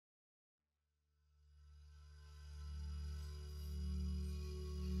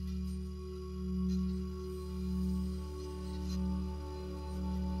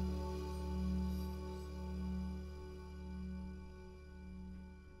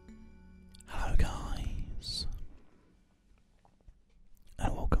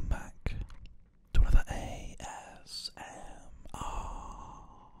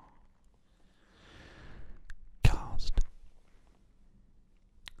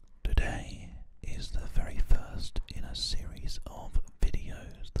first in a series of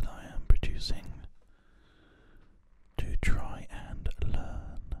videos that I am producing to try and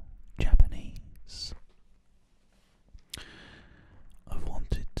learn Japanese. I've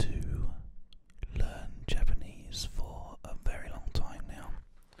wanted to learn Japanese for a very long time now,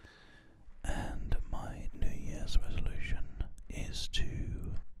 and my New Year's resolution is to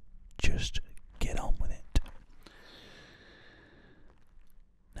just get on with it.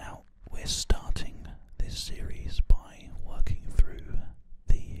 Now, we're starting this series by working through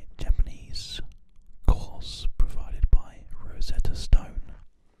the Japanese course provided by Rosetta Stone.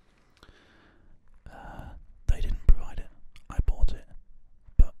 They didn't provide it, I bought it,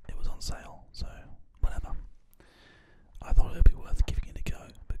 but it was on sale, so whatever. I thought it would be worth giving it a go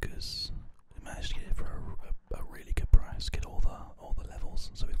because we managed to get it for a really good price, get all the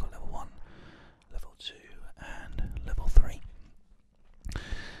levels. So we've got level 1, level 2 and level 3.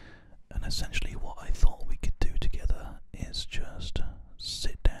 And essentially what I thought we could do together is just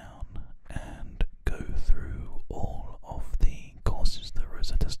sit down and go through all of the courses that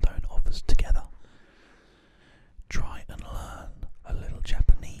Rosetta Stone offers together. Try and learn a little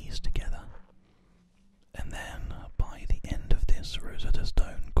Japanese together. And then by the end of this Rosetta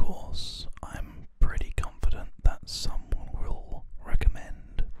Stone course, I'm pretty confident that someone will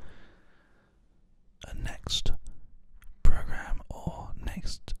recommend a next program or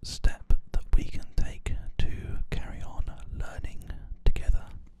next step that we can take to carry on learning together.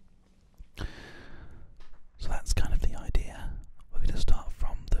 So that's kind of the idea. We're going to start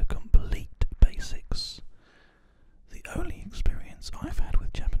from the complete basics. The only experience I've had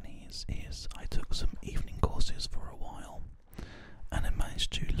with Japanese is I took some evening courses for a while and I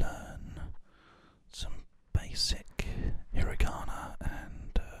managed to learn some basic hiragana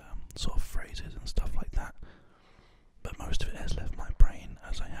and sort of phrases and stuff like that. But most of it has left my brain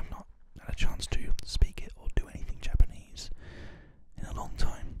as I have not had a chance to speak it or do anything Japanese in a long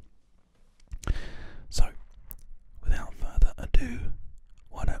time. So, without further ado,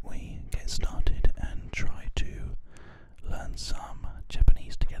 why don't we get started and try to learn some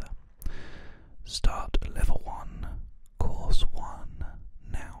Japanese together. Start level 1, course 1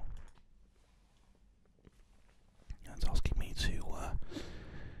 now. It's asking me to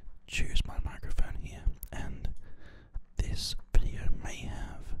choose my microphone here, and this video may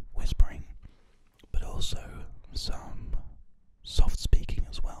have whispering, but also some soft speaking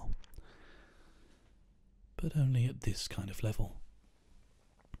as well. But only at this kind of level.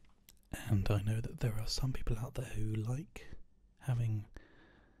 And I know that there are some people out there who like having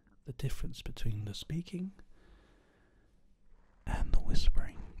the difference between the speaking and the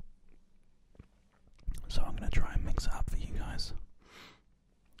whispering. So I'm going to try and mix it up for you guys.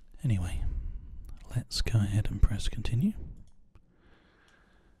 Anyway, let's go ahead and press continue.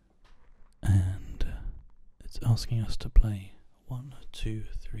 And it's asking us to play 1, 2,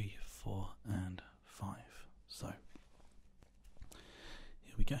 3, 4 and 5. So,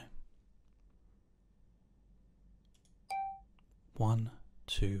 here we go. 1,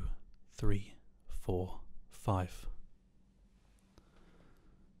 2, 3, 4, 5.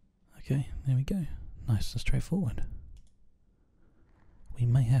 Okay, there we go. Nice and straightforward. We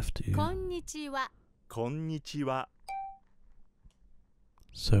may have to... Konnichiwa. Konnichiwa.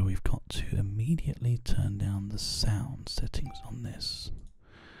 So we've got to immediately turn down the sound settings on this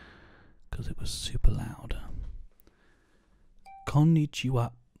because it was super loud.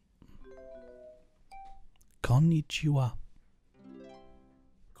 Konnichiwa. Konnichiwa.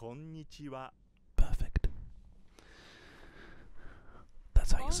 Konnichiwa. Perfect.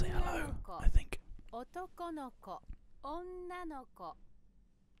 That's how you say hello, I think. Otokonoko. Onnanoko.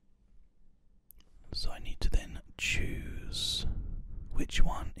 So I need to then choose which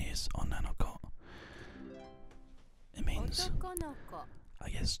one is onnanoko. It means, Otokonoko. I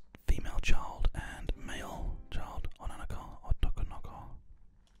guess, female child and male child. Onnanoko, otokonoko.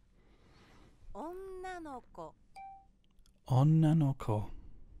 Onnanoko. Onnanoko.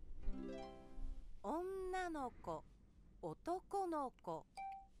 Onnanoko. Otokonoko.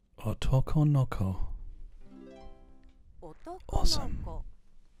 Otokonoko. Awesome. Otokonoko.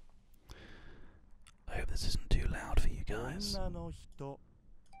 I hope this isn't too loud for you guys. 女の人、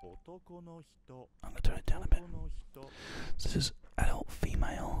男の人、 I'm going to turn it down a bit. 男の人。 So this is adult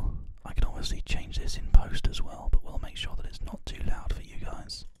female. I can obviously change this in post as well, but we'll make sure that it's not too loud for you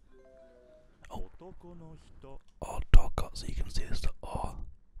guys. Oh, 男の人、 otoko. So you can see this.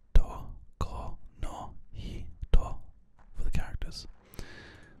 Otoko no hito for the characters.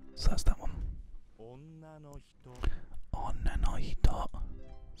 So that's that one. 女の人、 Onna no hito.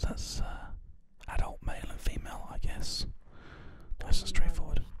 So that's adult male and female, I guess. Nice and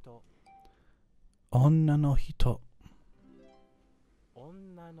straightforward. 女の人、女の人。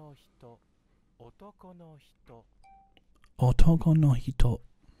女の人、男の人、男の人。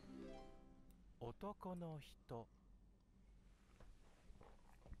男の人。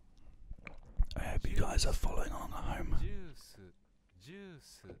I hope you guys are following on at home. ジュース、ジュー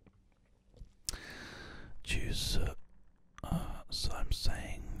ス。 Juice. So I'm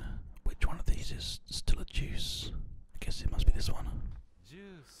saying, which one of these is still a juice? I guess it must be this one. ジュ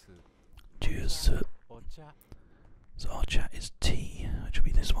ース、 Juice. お茶、 So our chat is tea, which will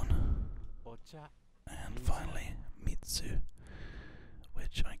be this one. お茶、 And finally, mitsu,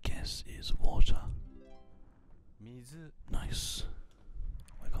 which I guess is water. 水。 Nice.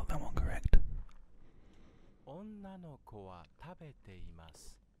 We got that one correct. 女の子は食べていま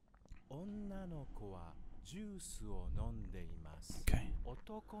す。女の子はジュースを飲んでいます。 Okay.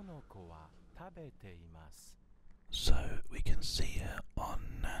 男の子は食べています。 So we can see here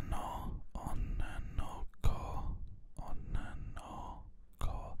onnano, onnanoko,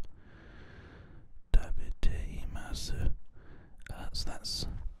 onnanoko, dabiteimasu. So that's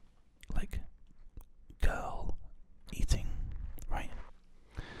like girl eating, right?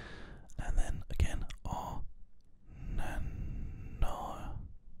 And then again, onnanoko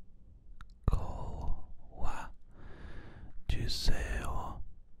wa juseo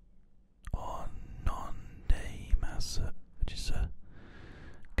onnondeimasu, which is a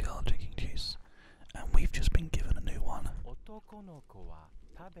girl drinking juice. And we've just been given a new one. 男の子は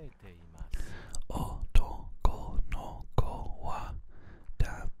食べています。 Otoko no ko wa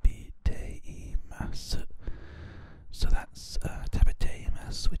tabiteimasu. So that's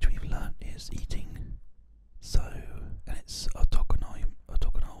tabiteimasu, which we've learnt is eating. So, and it's otoko no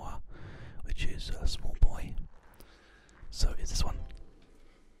wa, which is a small boy. So is this one.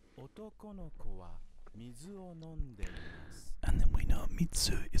 男の子は水を飲んでいます。 And then we know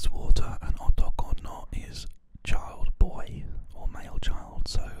mitsu is water and otoko no is child, boy, or male child.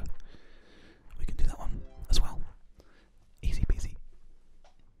 So we can do that one as well. Easy peasy.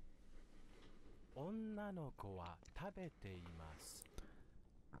 女の子は食べています。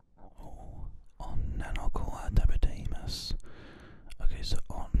 Oh, onnanoko wa tabiteimasu. Okay, so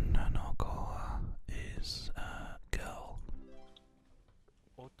onnanoko wa is girl.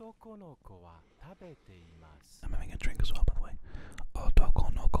 男の子は食べています。 I'm having a drink as well, by the way. Otoko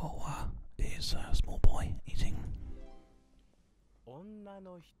no ko wa is a small boy eating. 女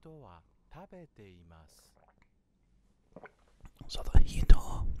の人は食べています。 So the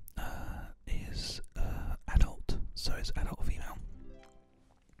hito is adult, so it's adult female.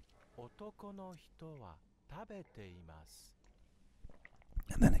 男の人は食べています。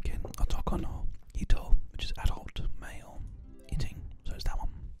 And then again, otoko no hito, which is adult male eating. So it's that one.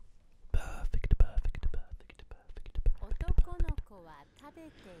 Perfect, perfect, perfect, perfect, perfect. 男の子は食べて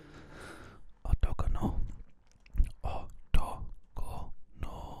います。 Otoko no.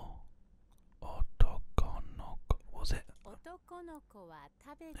 What was it? 男の子は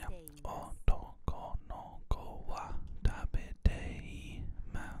食べて Yeah. います。 Otoko no ko wa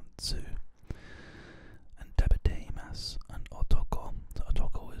tabeteimatsu. And tabeteimasu. And otoko. So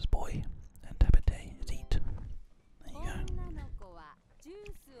otoko is boy. And tabetei is eat. There you go. 女の子はジュー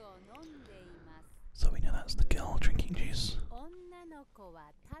スを飲んでいます。 So we know that's the girl drinking juice. 女の子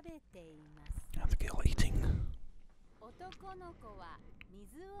は食べています。 And the girl eating. 男の子は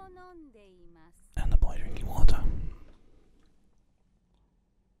水を飲んでいます。 And the boy drinking water.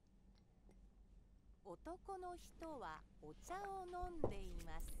 男の人はお茶を飲んでい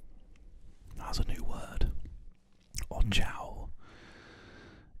ます。 That's a new word. Ochao.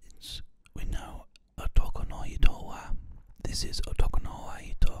 It's, we know, otoko no hito wa. This is otoko no wa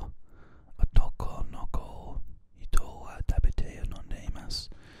hito. Otoko no ko hito wa tabete nondeimasu.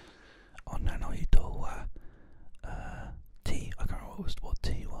 Onna no hito wa tea. I can't remember what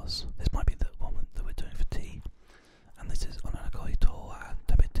tea was. This might be the one that we're doing for tea. And this is onna no ko hito wa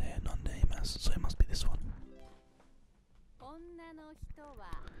tabete nondeimasu. So it must be this one. 女の人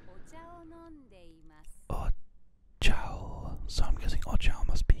はお茶を飲んでいます。 Ochao. So I'm guessing ochao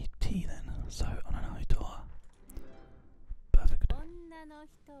must be tea then. So onna no hito wa. Perfect. 女の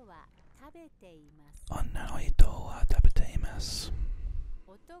人は食べています。 Onna no hito wa tabeteimasu.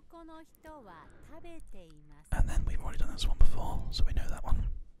 男の人は食べています。 And then we've already done this one before, so we know that one.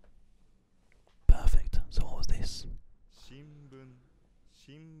 Perfect. So what was this? 新聞、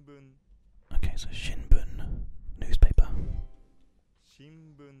新聞、 Okay, so shinbun, newspaper.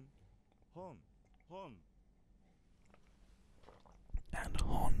 新聞、本、本、 And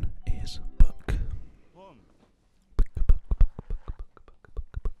hon is book. 本、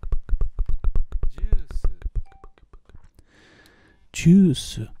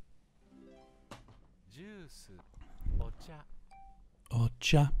 Juice. お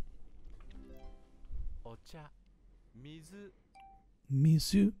茶お茶水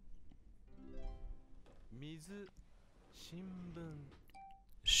水水新聞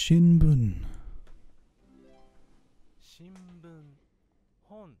新聞新聞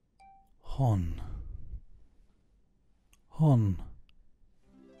本本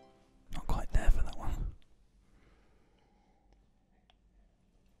Not quite there for that one.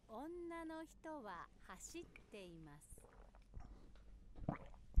 女の人は走っています。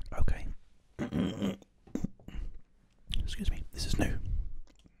 Okay. Excuse me, this is new.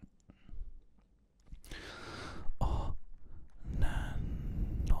 Oh,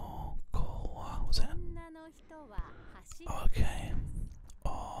 Nanokowa. Was it? 女の人は走っています。 Okay.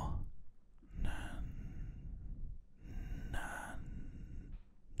 Oh, no.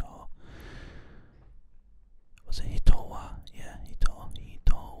 Was it Hitowa? Yeah,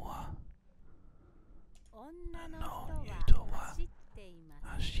 Hitowa. 女の人は走っていま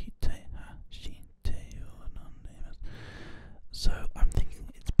す。 So I'm thinking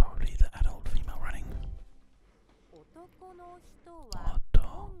it's probably the adult female running. 男の人は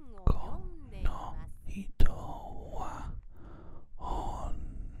本を読んでいます。 Hitowa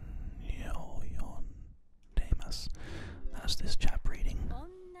honyoyondemasu. That's this chap reading.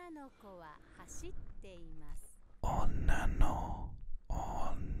 女の子は走っています。 Onano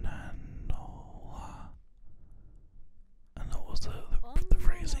and that was the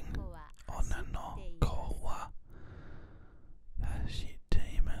phrasing. 女の子は走 Onano っています。 kowa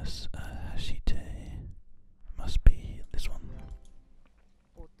hashitemasu. Hashite must be this one.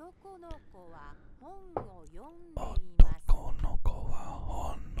 男の子は本を読んでいます。 Otoko no ko wa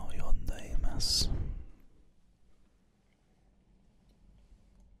hon o yondeimasu.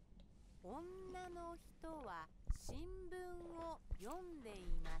 女の人は新聞を読んでい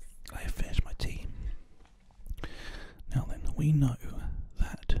ます。 I have finished my tea. Now then, we know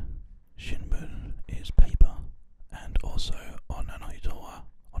that shinbun is paper, and also onanohito wa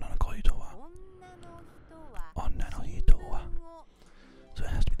onanokohito wa 女の人は onanohito 新 wa. 聞を So it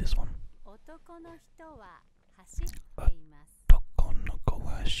has to be this one. 男の人は走っています。 Tokonoko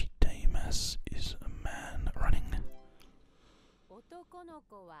wa shiteimasu is a man running. 男の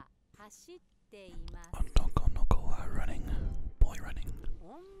子は走っています。 Tokonoko wa running. Boy running.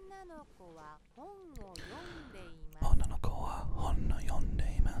 女の子は本を読んでいます。 Onanoko wa hon no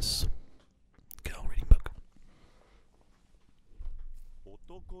yondeimasu. Girl reading book.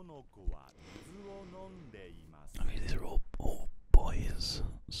 男の子は水を飲んでいます。 Okay, these are all boys.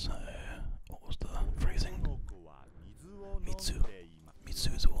 So, what was the phrasing? 男の子は水を飲んでいます。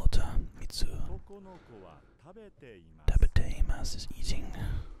 Mitsu is water. Mitsu. 男の子は食べています。 Tabeteimasu is eating.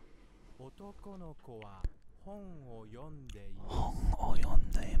 男の子は本を読んでいます。 Hon o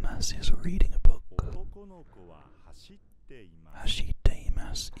yondeimasu is reading a book. 男の子は走っています。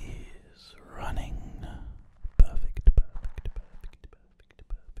 Hashiteimasu is running. Perfect.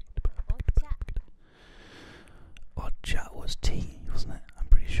 お茶、 Ocha was tea, wasn't it? I'm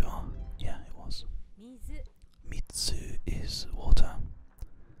pretty sure. Yeah, it was. 水、 Mitsu is water.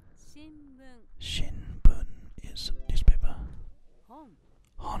 新聞、 Shinbun is newspaper. 本、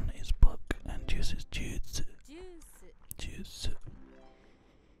 Hon is book. And juice is jutsu. ジュース。 Jutsu.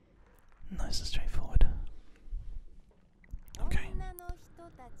 Nice and straightforward. Okay. 女の人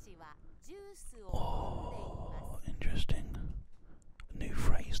たちはジュースを飲んでいます。 Oh, interesting. New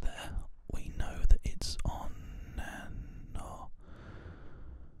phrase there. We know that it's on no.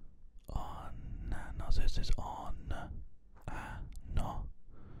 So it says on no.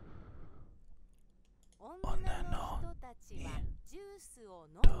 女の人たちはジュースを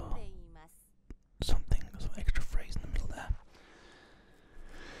飲んでいます。 Something, some extra phrase in the middle there.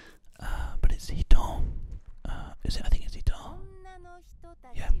 But it's hito. Is it? I think it's hito. 女の人た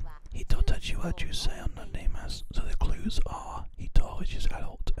ち Yeah. は Hito tachi wa jusei on nandeimasu. So the clues are hito, which is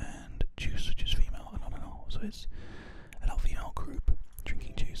adult, and juice, which is female. No. So it's adult female group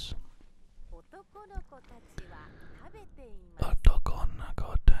drinking juice. 男の子たちは食べています。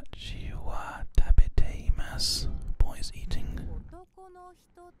 Otokonoko tachi wa tabeteimasu. Boys eating. 男の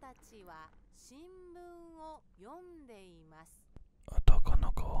人たちは新聞を読んでいます。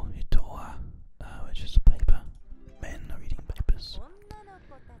 Otokonoko hito wa, which is paper. Men are reading papers. 女の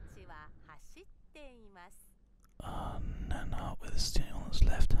子たちは走っています。 No, with the only one that's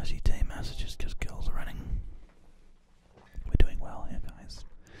left. Hashiteimasu, just because girls are running. We're doing well here, guys.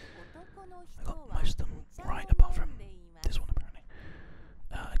 男の I 人 got は most of お them 茶 right, を apart 飲 from んでいます。 this one, apparently.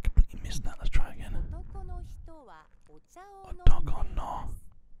 I completely missed that. Let's try again. 男の人はお茶を飲んでいます。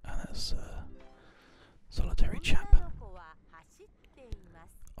 And that's a solitary chap. 女の子は走っていま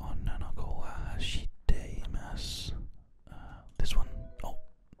す。 Onanoko wa hashiteimasu. This one.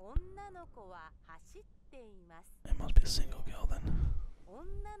 女の子は走っています。 It must be a single girl then.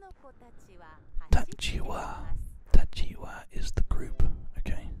 女の子たちは走っています。 Tachiwa is the group.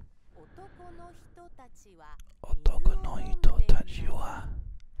 Okay. 男の人たちは Otoko no hito tachi wa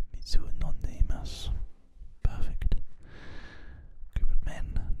mizuを飲んでいます. Perfect. Group of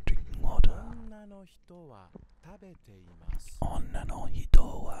men drinking water. 女の人は食べています。 Onna no hito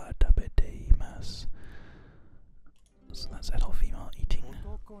wa tabete imasu. So that's adult female eating.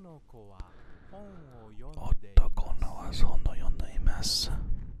 男の子は本を読んでいます。 Otoko no wa son no yonde imasu.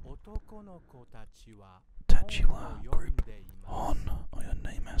 男の子たちは Tachi 本 wa を読ん group でいます。 on o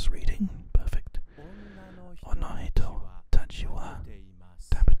yonde imasu reading. Perfect. 女の人 Onna たち hito は tachi wa 食べています。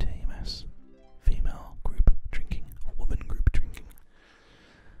 tabete imasu. Female group drinking. Woman group drinking.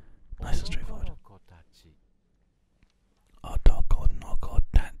 Nice and 男 straightforward. の子たち Otoko no ko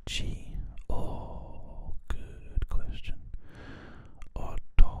tachi. Oh, good question.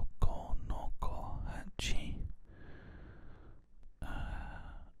 Otoko no ko hachi.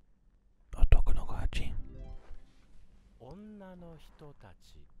 Otoko no ko hachi. 女の人た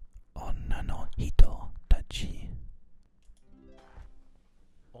ち Onna no hito tachi.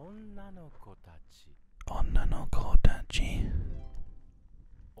 女の子たち Onna no ko tachi.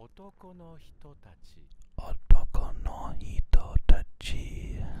 男の人たち Otoko no hito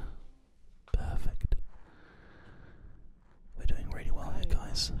tachi. Perfect. We're doing really well here, 彼は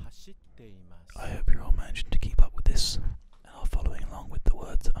guys. 走っています。 I hope you're all managing to keep up with this and are following along with the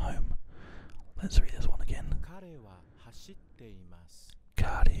words at home. Let's read this one again. 彼は走っています。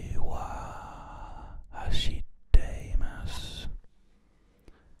 Kari wa hashite imasu.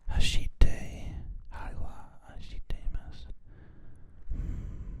 Hashite. Kari wa hashite imasu.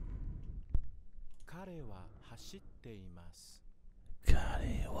 彼は走っています。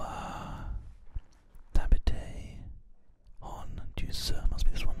 Kari wa tabete on juice. Must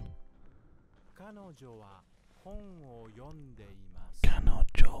be this one. 彼女は本を読んでいます。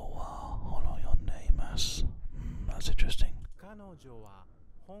 Kanojo wa hono yonde imasu. That's interesting. 彼女は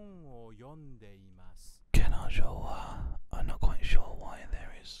本を読んでいます。 Kanojo wa. I'm not quite sure why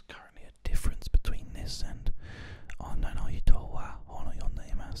there is currently a difference between this and Onna no hito wa hono yonde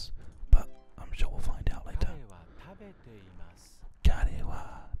imasu. But I'm sure we'll find out 彼 later. は食べています。 Kari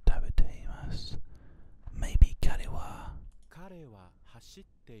wa tabete imasu. Maybe kari wa. 彼は走っ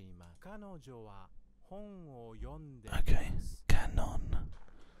ています。彼女は本を読んでい Okay. ます。 Canon.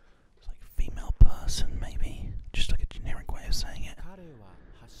 It's like female person, maybe. Just like a generic way of saying it. 彼は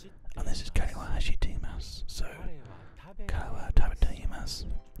走ってい And ま this す。 is kari wa hashite imasu. So, 彼は食べてい kari ま wa す。 tabete imasu.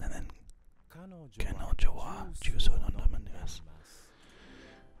 And then 彼女は Kanojo wa ジュースを juiceを飲んでい飲んでいまますす。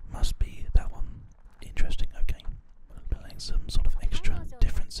 must be that one. Interesting, okay. I'm playing some sort of 彼 extra 女たち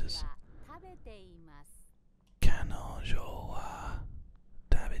differences. は食べています。 Kanojo wa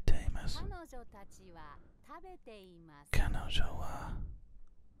tabete imasu. 彼女たちは食べています。 Kanojo wa.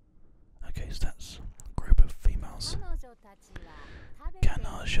 Okay, so that's a group of females. 彼女たちは食べてい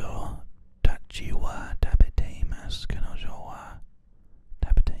ます。 Kanojo tachi wa tabete imasu. Kanojo wa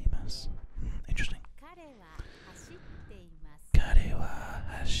tabete imasu. Interesting. 彼は走っています。 Kare wa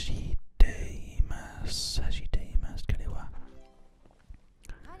hashite imasu. Hashite imasu. Kare wa.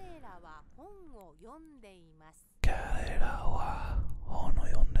 彼らは本を読んでいます。 Karera wa hono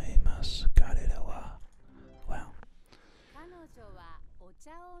yonde imasu. Karera wa. Wow. 彼女はお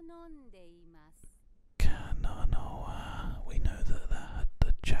茶を飲んでいます。 Kanono wa. We know that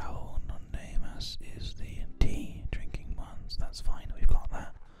the chao nonde imasu is the tea drinking ones. That's fine. We've got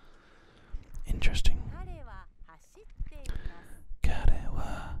that. Interesting. 彼は走っています。 Kare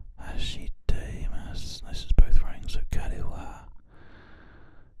wa hashite imasu. This is both rhymes. So kare wa.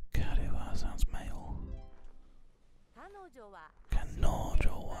 Kare wa sounds male. 彼女は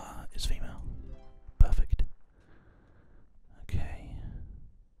Kanojo wa is female. Perfect. Okay.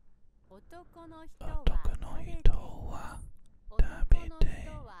 男の人は Otoko no 食べてい hito ま wa す。男の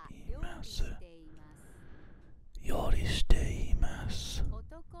人は料理しています。 yori shite imasu.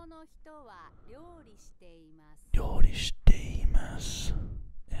 男の人は料理しています Yori shite imasu.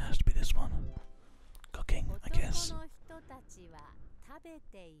 It has to be this one. Cooking, I 男 guess. の人たちは食べ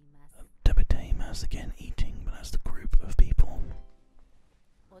ています Tabete imasu again, eating, but that's the group of people.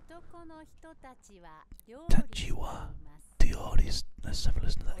 男の人たちは料理 Tachi してい wa ます Dioris. Let's have a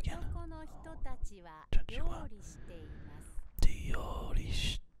listen to that again. 男の人たちは Tachi 料 wa 理しています Diori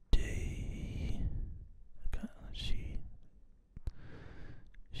shite.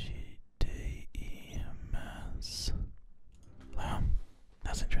 Shite imasu. Wow,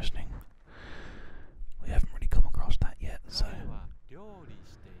 that's interesting. We haven't really come across that yet, so. 彼は料理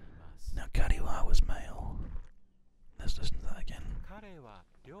しています。 Now, Kariwa was male. Let's Let's listen to that again. 彼は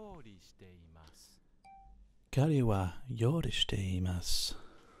料理しています。彼は料理しています。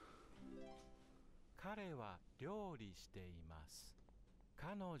彼は料理しています。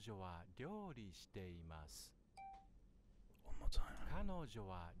彼女は料理しています。One more time. 彼女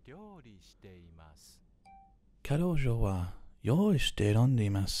は料理しています。彼女は料理して飲んでい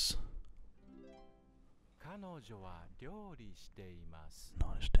ます。彼女は料理しています。料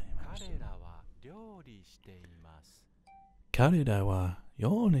理しています。彼らは料理しています。彼らは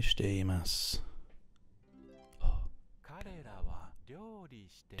料理しています。彼らは料理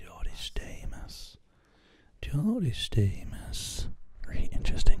しています。料理しています。料理しています。Really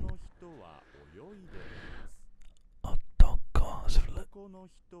interesting. 男の人は泳いでいます。男、男の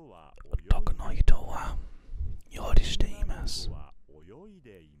人は男の人は料理しています。泳い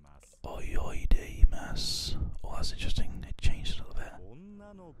でいます。泳いでいます。Oh, that's interesting. It changed a little bit.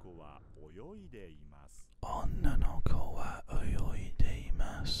 女の子は泳いでいます。女の子は泳いでい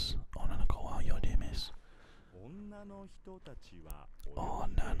ます。女の子は泳いでいます。女の人たちは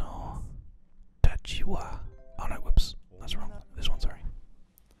女のたちは Oh no, whoops. That's wrong. This one, sorry.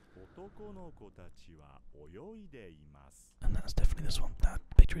 男の子たちは泳いでいます。 And that's definitely this one. That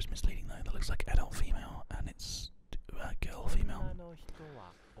picture is misleading though. That looks like adult female and it's girl female. 女の人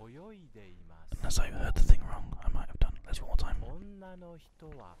は泳いでいます。 Unless I heard the thing wrong, I might have done. Let's one more time. 女の人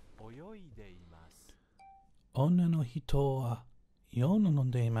は泳いでいます。女の人は夜飲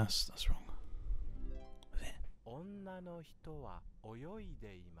んでいます。That's wrong. 女の人は泳い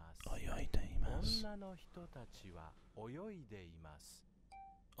でいます。泳いでいます。女の人たちは泳いでいます。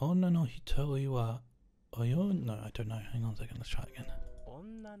女の人は泳い No, I don't know. Hang on a second. Let's try it again.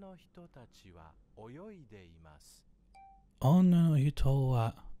 女の人たちは泳いでいます。女の人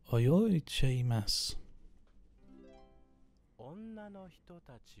は泳いでいます。女の人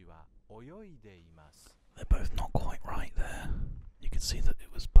たちは泳いでいます。 They're both not quite right there. You can see that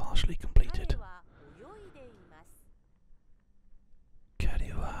it was partially completed. 彼は泳いでいます。彼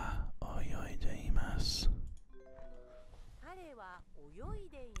は泳いでいます。彼は泳い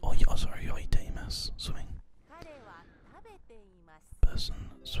でいます。 Oh, sorry, 泳いでいます。Swimming. 彼は食べています。 Person,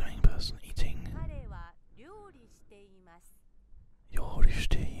 swimming person, eating. 彼は料理しています。料理し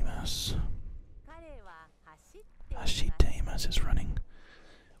ています。彼は走っています。走っています is running.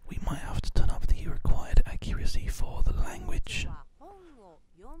 We might have to turn up the required accuracy for the language 彼女は本を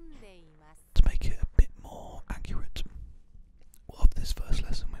読んでいます。 to make it a bit more accurate. Well, of this first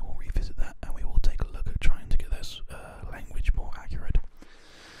lesson, we will revisit that and we will take a look at trying to get this language more accurate.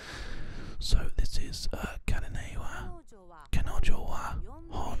 So this is 彼女は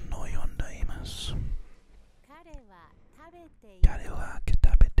本を読んでいます。彼は食べています。彼は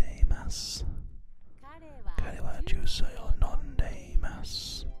食べています。彼はジュースを飲んでいま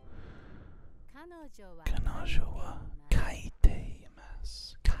す。彼女は彼女は書いていま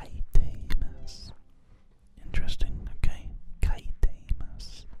す。書いています。Interesting, okay. 書いていま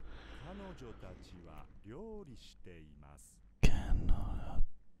す。彼女たちは料理しています。彼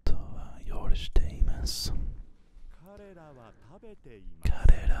女は料理しています。彼らは食べています。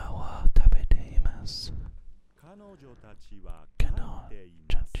彼らは食べています。彼女たちは彼書女いてい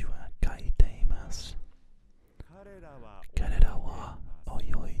たます。ちは書いています。彼らは彼らは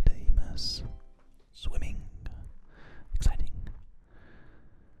泳いでいます。Swimming. Exciting.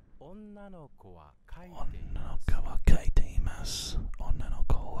 女の子は書いてい女のます。子は書いています。女の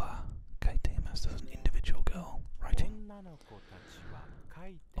子は書いています。There's an individual girl writing. 女の子たちは書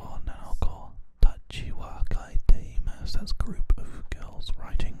いています。女の子たちは書いています。That's a group of girls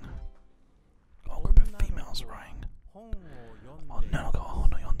writing. Or a group of females writing. 本を読んでいます。女の子は本を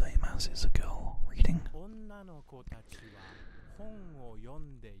読んでいます。Is a girl reading. 女の子たちは本を読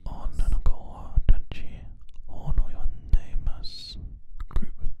んでいます。女の子たち本を読んでいます。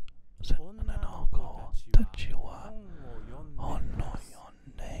Group. 女の子たちは本を読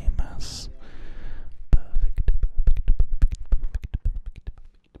んでいます。Perfect.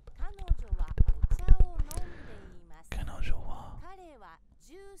 彼女はお茶を飲んでいます。彼女は彼は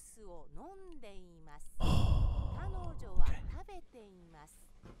ジュースを飲んでいます。 Oh, 彼女は okay. 食べています。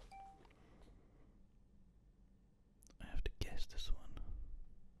 I have to guess this one.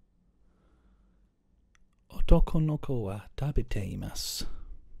 男の子は食べています。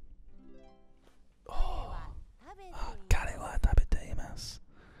彼は食べています。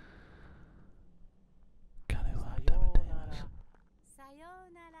彼は食べています。さよ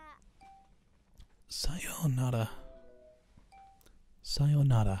うなら。さようなら。さよう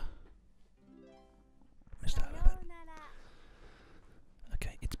なら。Missed さ that よ a bit. うなら。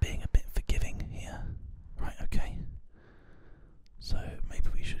 Okay, it's being a bit forgiving here. Right, okay. So maybe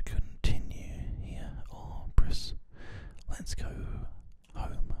we should continue here or press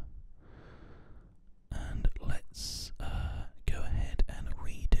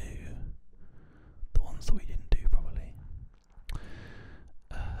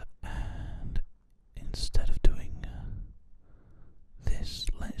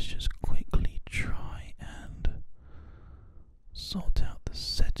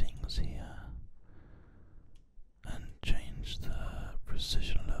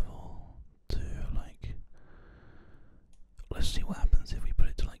see what happens if we put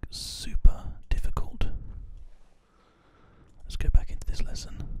it to like super difficult. Let's go back into this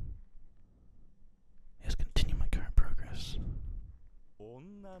lesson. Let's continue my current progress.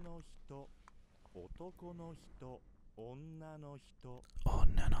 女の人、男の人、女の人、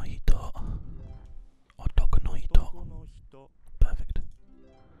女の人、男の人。男の人。 Perfect.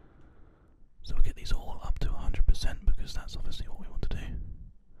 So we'll get these all up to 100% because that's obviously what we want to do.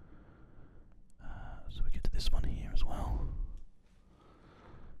 So we get to this one here as well.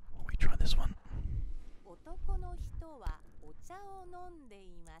 We try this one. 男の人はお茶を飲んでい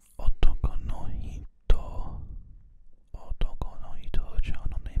ます。男の人、男の人、お茶を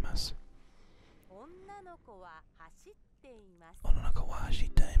飲んでいます。女の子は走っています。女の子は走っ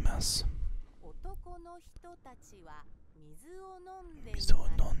ています。男の人たちは水を飲んでいます。水を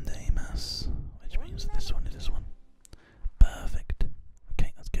飲んでいます。Which means this one is this one. Perfect.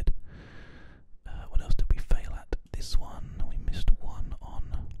 Okay, that's good. What else did we fail at? This one. We missed one on.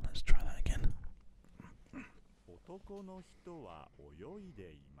 Let's try that again. 男の人は泳い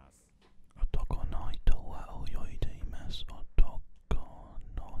でいます。男の人は泳いでいます。男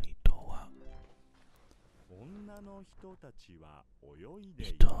の人は女の人たちは泳いで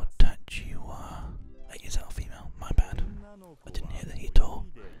い人ます。たちは Hey, is that a female? My bad. 女の子 I didn't hear the は hito.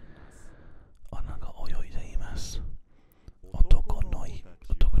 泳いでいます。女が泳いでいます。男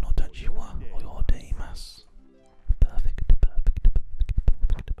のたちは泳いでいます。Perfect, perfect, perfect,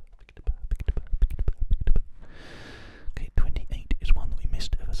 perfect, perfect, perfect, perfect. Okay, 28 is one that we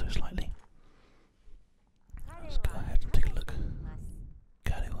missed ever so slightly. Let's go ahead and take a look.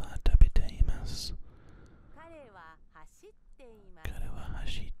 彼は食べています。彼は走っています。彼は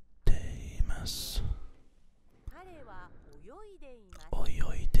走っています。彼は泳いでいます。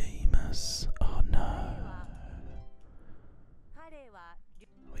泳いでいます。Oh no. 彼は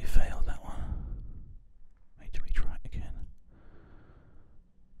We failed that one. Wait to retry it again.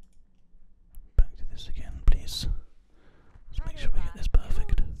 Back to this again, please. Let's make sure we get this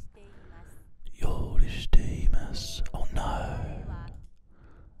perfect. 料理しています。Oh no.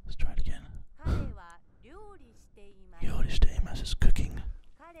 Let's try it again. 彼は料理しています。料理しています is cooking.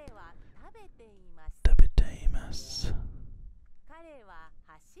 彼は食べています。食べています。彼は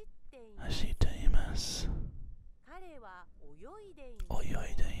走っています。走っています。彼は泳いでいます。泳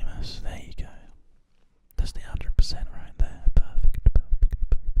いでいます。There you go. That's the 100% right there. Perfect, perfect,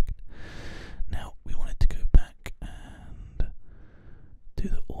 perfect. Now, we wanted to go back and do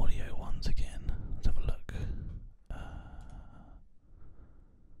the audio ones again. Let's have a look.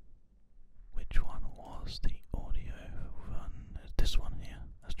 Which one was the audio one? This one here.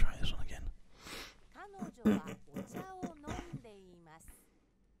 Let's try this one again. 彼女はお茶を飲んでいます。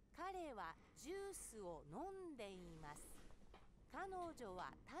彼はジュースを飲んでいます。彼女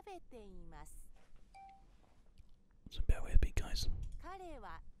は食べています。 So bear with me, guys. 彼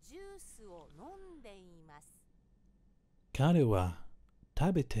はジュースを飲んでいます。彼は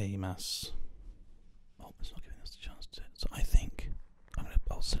食べています。Oh, it's not giving us the chance to. So I think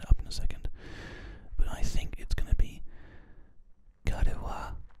I'll set it up in a second, but I think it's going to be 彼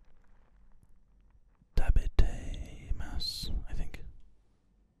は食べています。I think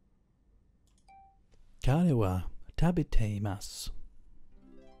彼は食べています。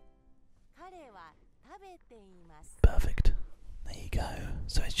彼は食べています。 Perfect. There you go.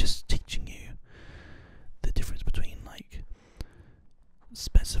 So it's just teaching you the difference between like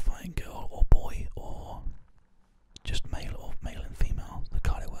specifying girl or boy or just male or male and female. The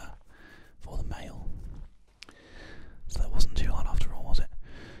karewa for the male. So that wasn't too hard after all, was it?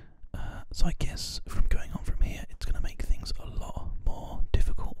 So I guess from going on from here, it's going to make things a lot more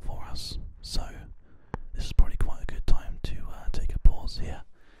difficult for us. So this is probably quite a good time to take a pause here,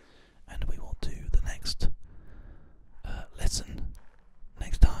 and we will do the next lesson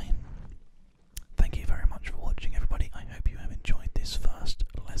next time. Thank you very much for watching, everybody. I hope you have enjoyed this first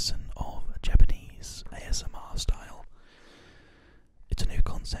lesson of Japanese ASMR style. It's a new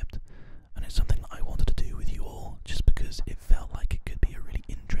concept, and it's something that I wanted to do with you all just because it felt like it could be a really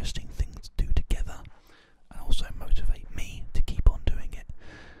interesting thing to do together and also motivate me to keep on doing it.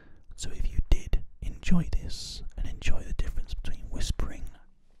 So if you did enjoy this and enjoy the difference between whispering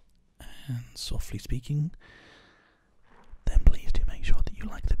and softly speaking, then please do make sure that you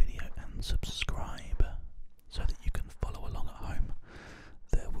like the video and subscribe